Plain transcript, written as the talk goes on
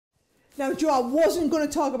Now, Joe, I wasn't going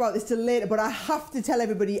to talk about this till later, but I have to tell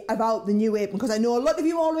everybody about the new apron, because I know a lot of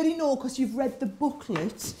you already know because you've read the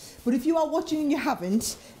booklet. But if you are watching and you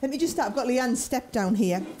haven't, let me just start. I've got Leanne's step down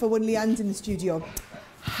here for when Leanne's in the studio.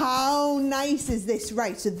 How nice is this?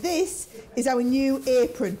 Right, so this is our new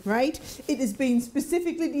apron, right? It has been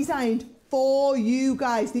specifically designed for you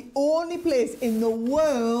guys. The only place in the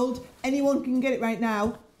world anyone can get it right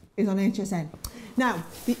now is on HSN. Now,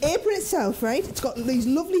 the apron itself, right, it's got these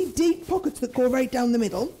lovely deep pockets that go right down the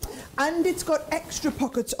middle, and it's got extra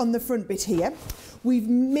pockets on the front bit here. We've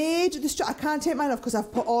made the strap, I can't take mine off because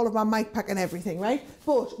I've put all of my mic pack and everything, right?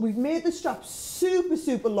 But we've made the strap super,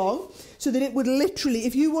 super long so that it would literally,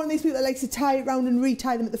 if you're one of these people that likes to tie it round and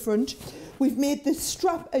retie them at the front, we've made the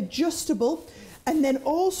strap adjustable. And then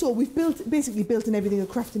also we've basically built in everything a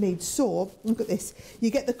crafter needs. So look at this, you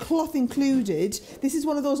get the cloth included. This is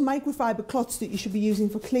one of those microfiber cloths that you should be using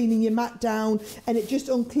for cleaning your mat down, and it just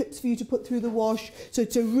unclips for you to put through the wash. So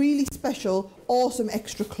it's a really special, awesome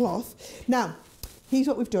extra cloth. Now, here's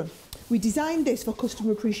what we've done. We designed this for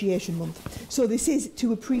Customer Appreciation Month. So this is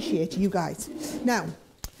to appreciate you guys. Now,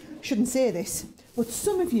 shouldn't say this, but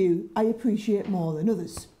some of you I appreciate more than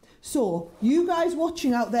others. So, you guys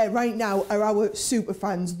watching out there right now are our super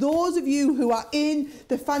fans. Those of you who are in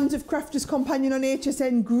the Fans of Crafters Companion on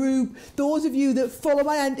HSN group, those of you that follow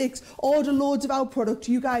my antics, order loads of our product,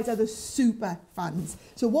 you guys are the super fans.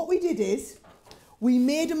 So what we did is, we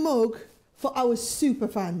made a mug for our super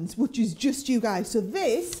fans, which is just you guys. So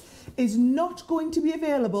this is not going to be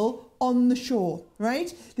available on the show,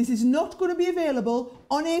 right? This is not going to be available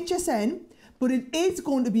on HSN, but it is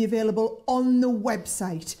going to be available on the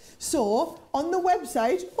website. So on the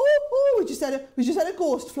website, we just had a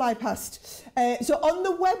ghost fly past. So on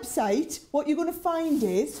the website, what you're going to find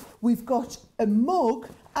is we've got a mug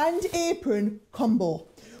and apron combo,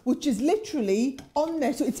 which is literally on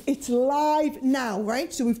there. So it's live now,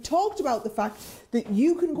 right? So we've talked about the fact that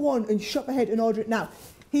you can go on and shop ahead and order it now.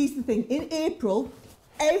 Here's the thing, in April,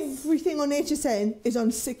 everything on HSN is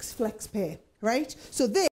on 6 flex pay, right? So this